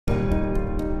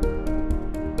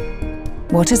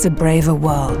What is a braver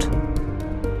world?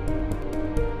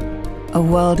 A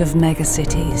world of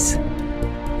megacities,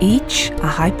 each a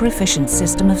hyper-efficient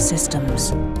system of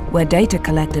systems, where data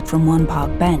collected from one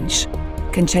park bench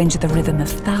can change the rhythm of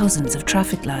thousands of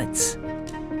traffic lights.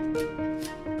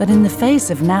 But in the face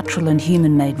of natural and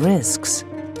human-made risks,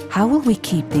 how will we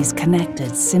keep these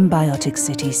connected, symbiotic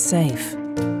cities safe?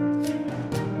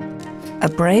 A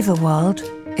braver world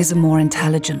is a more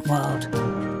intelligent world.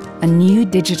 A new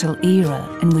digital era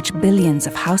in which billions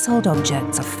of household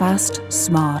objects are fast,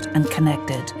 smart and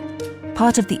connected,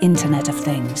 part of the Internet of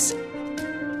Things.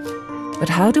 But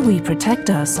how do we protect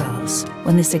ourselves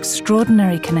when this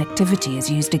extraordinary connectivity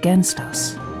is used against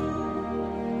us?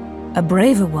 A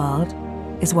braver world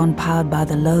is one powered by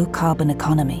the low-carbon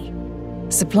economy,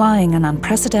 supplying an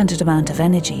unprecedented amount of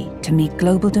energy to meet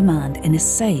global demand in a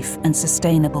safe and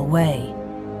sustainable way.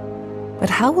 But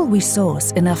how will we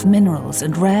source enough minerals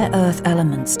and rare earth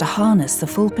elements to harness the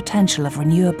full potential of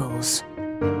renewables?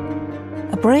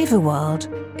 A braver world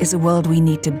is a world we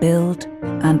need to build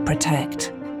and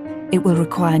protect. It will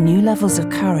require new levels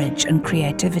of courage and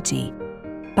creativity,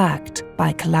 backed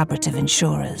by collaborative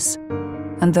insurers.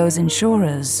 And those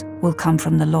insurers will come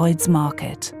from the Lloyd's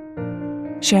market,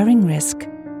 sharing risk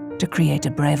to create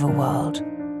a braver world.